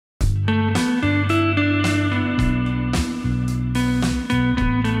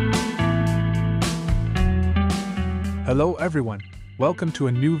Hello everyone, welcome to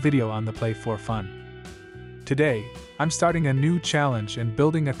a new video on the Play for Fun. Today, I'm starting a new challenge and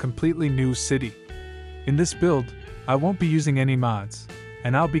building a completely new city. In this build, I won't be using any mods,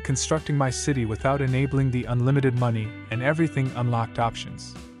 and I'll be constructing my city without enabling the unlimited money and everything unlocked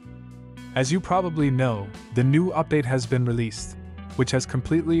options. As you probably know, the new update has been released, which has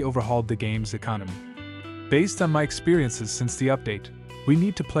completely overhauled the game's economy. Based on my experiences since the update, we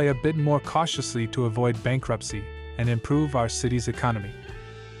need to play a bit more cautiously to avoid bankruptcy and improve our city's economy.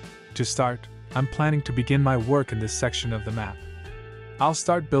 To start, I'm planning to begin my work in this section of the map. I'll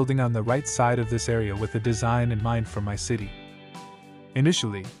start building on the right side of this area with a design in mind for my city.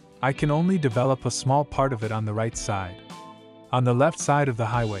 Initially, I can only develop a small part of it on the right side. On the left side of the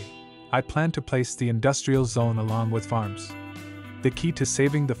highway, I plan to place the industrial zone along with farms. The key to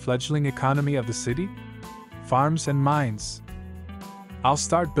saving the fledgling economy of the city? Farms and mines. I'll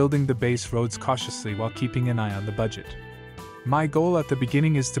start building the base roads cautiously while keeping an eye on the budget. My goal at the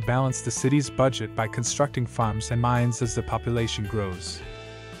beginning is to balance the city's budget by constructing farms and mines as the population grows.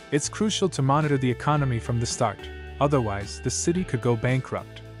 It's crucial to monitor the economy from the start, otherwise the city could go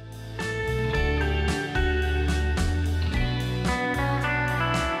bankrupt.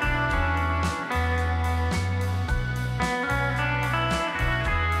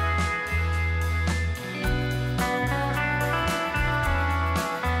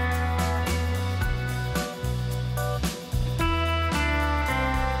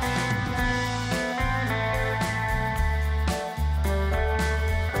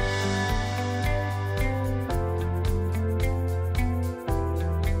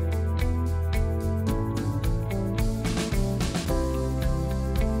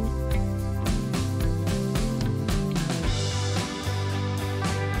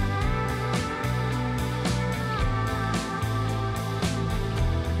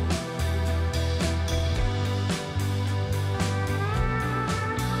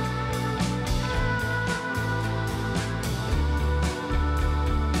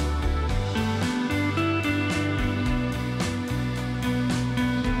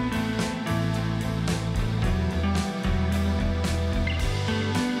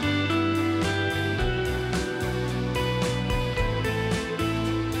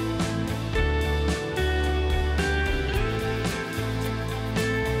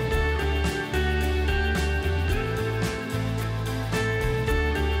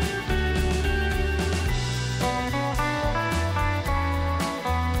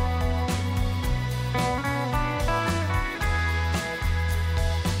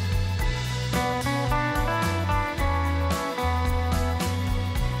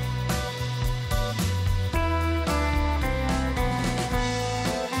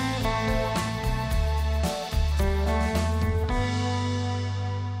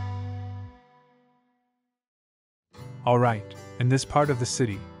 Alright, in this part of the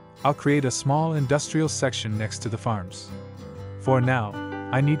city, I'll create a small industrial section next to the farms. For now,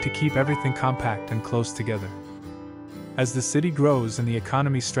 I need to keep everything compact and close together. As the city grows and the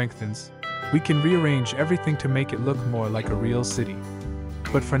economy strengthens, we can rearrange everything to make it look more like a real city.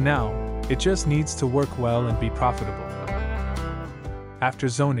 But for now, it just needs to work well and be profitable. After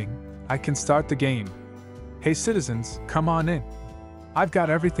zoning, I can start the game. Hey citizens, come on in. I've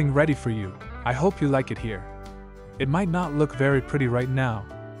got everything ready for you. I hope you like it here. It might not look very pretty right now,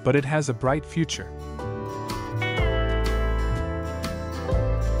 but it has a bright future.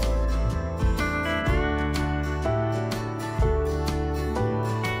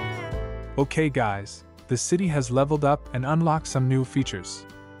 Okay guys, the city has leveled up and unlocked some new features.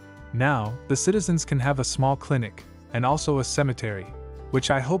 Now, the citizens can have a small clinic, and also a cemetery,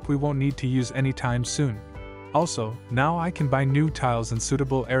 which I hope we won't need to use anytime soon. Also, now I can buy new tiles in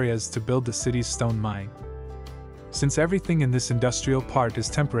suitable areas to build the city's stone mine. Since everything in this industrial part is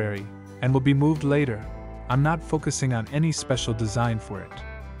temporary, and will be moved later, I'm not focusing on any special design for it.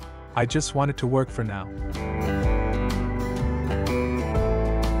 I just want it to work for now.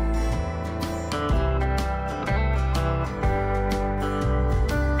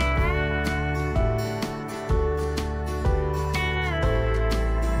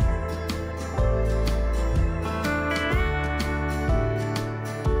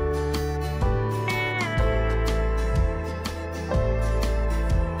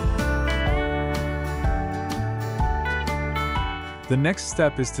 The next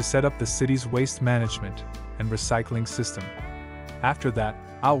step is to set up the city's waste management and recycling system. After that,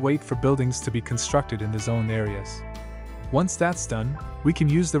 I'll wait for buildings to be constructed in the zoned areas. Once that's done, we can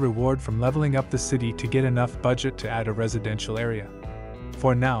use the reward from leveling up the city to get enough budget to add a residential area.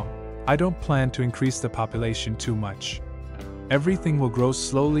 For now, I don't plan to increase the population too much. Everything will grow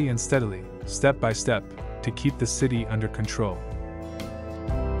slowly and steadily, step by step, to keep the city under control.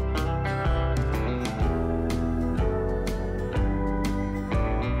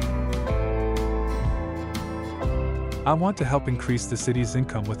 I want to help increase the city's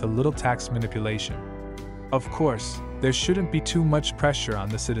income with a little tax manipulation. Of course, there shouldn't be too much pressure on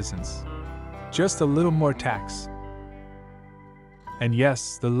the citizens. Just a little more tax. And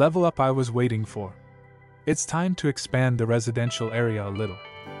yes, the level up I was waiting for. It's time to expand the residential area a little.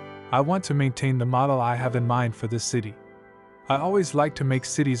 I want to maintain the model I have in mind for this city. I always like to make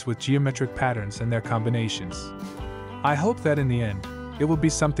cities with geometric patterns and their combinations. I hope that in the end, it will be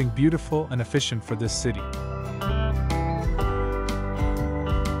something beautiful and efficient for this city.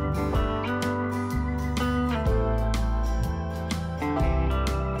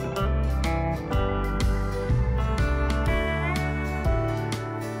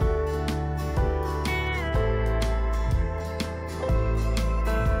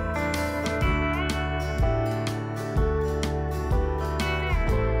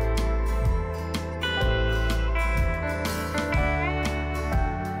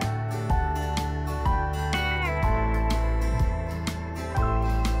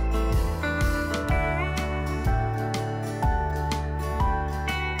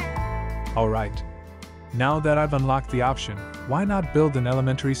 Alright. Now that I've unlocked the option, why not build an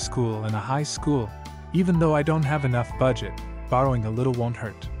elementary school and a high school? Even though I don't have enough budget, borrowing a little won't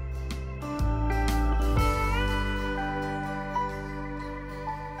hurt.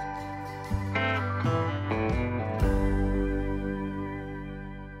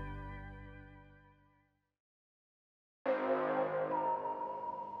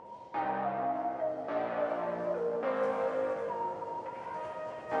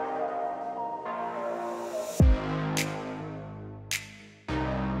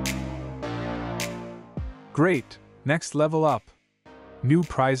 Great! Next level up. New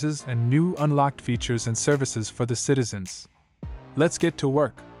prizes and new unlocked features and services for the citizens. Let's get to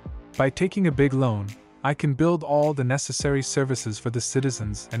work. By taking a big loan, I can build all the necessary services for the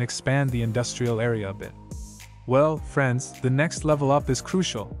citizens and expand the industrial area a bit. Well, friends, the next level up is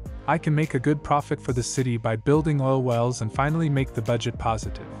crucial. I can make a good profit for the city by building oil wells and finally make the budget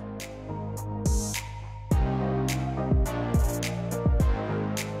positive.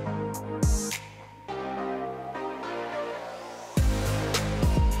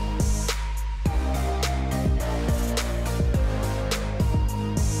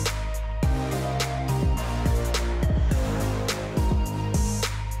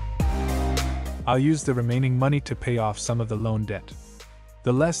 I'll use the remaining money to pay off some of the loan debt.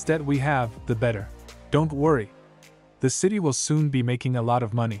 The less debt we have, the better. Don't worry. The city will soon be making a lot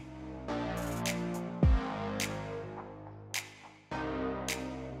of money.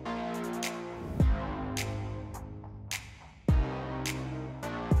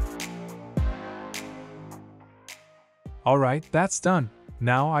 Alright, that's done.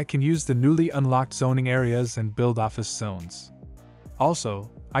 Now I can use the newly unlocked zoning areas and build office zones.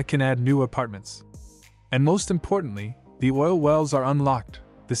 Also, I can add new apartments. And most importantly, the oil wells are unlocked.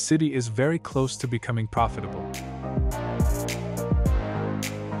 The city is very close to becoming profitable.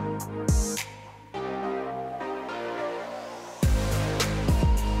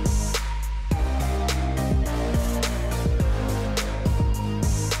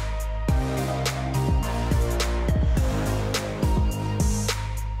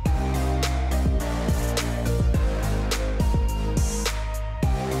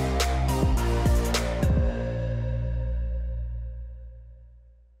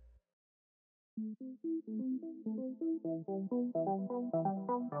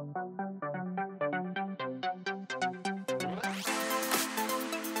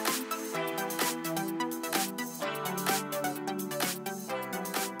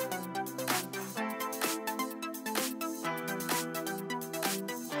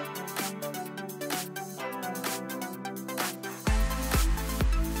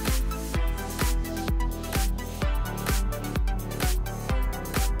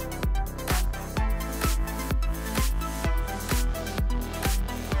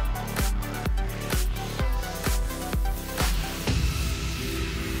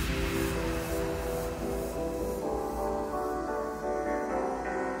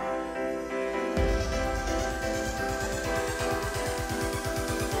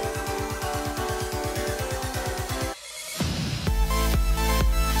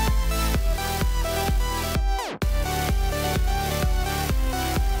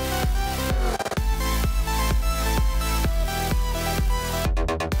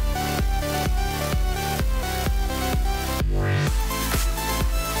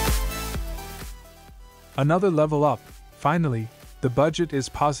 Another level up. Finally, the budget is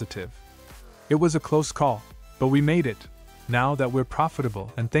positive. It was a close call, but we made it. Now that we're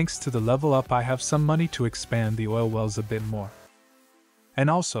profitable and thanks to the level up, I have some money to expand the oil wells a bit more. And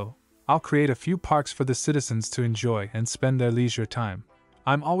also, I'll create a few parks for the citizens to enjoy and spend their leisure time.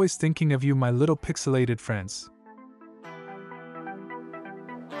 I'm always thinking of you, my little pixelated friends.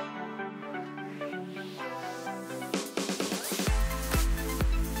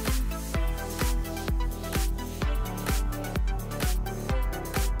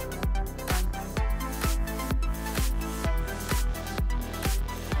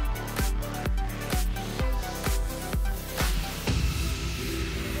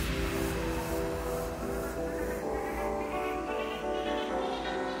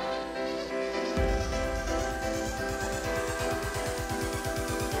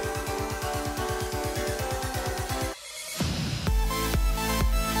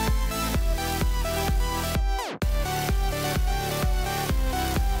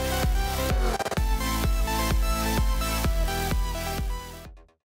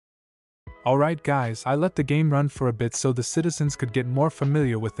 Alright guys, I let the game run for a bit so the citizens could get more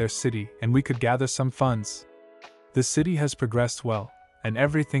familiar with their city and we could gather some funds. The city has progressed well, and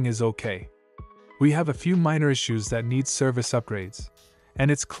everything is okay. We have a few minor issues that need service upgrades, and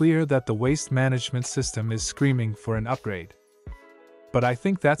it's clear that the waste management system is screaming for an upgrade. But I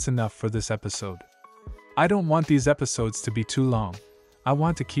think that's enough for this episode. I don't want these episodes to be too long. I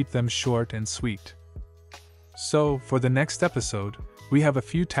want to keep them short and sweet. So, for the next episode, we have a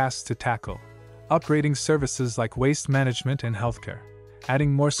few tasks to tackle: upgrading services like waste management and healthcare,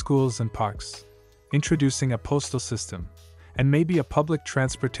 adding more schools and parks, introducing a postal system, and maybe a public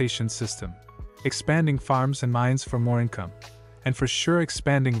transportation system, expanding farms and mines for more income, and for sure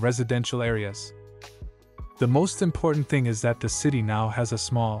expanding residential areas. The most important thing is that the city now has a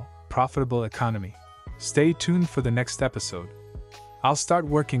small, profitable economy. Stay tuned for the next episode. I'll start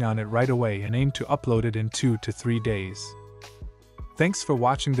working on it right away and aim to upload it in 2 to 3 days. Thanks for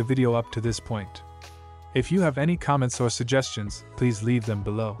watching the video up to this point. If you have any comments or suggestions, please leave them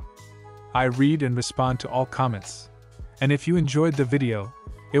below. I read and respond to all comments. And if you enjoyed the video,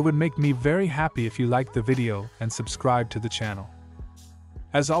 it would make me very happy if you liked the video and subscribe to the channel.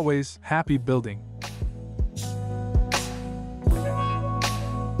 As always, happy building!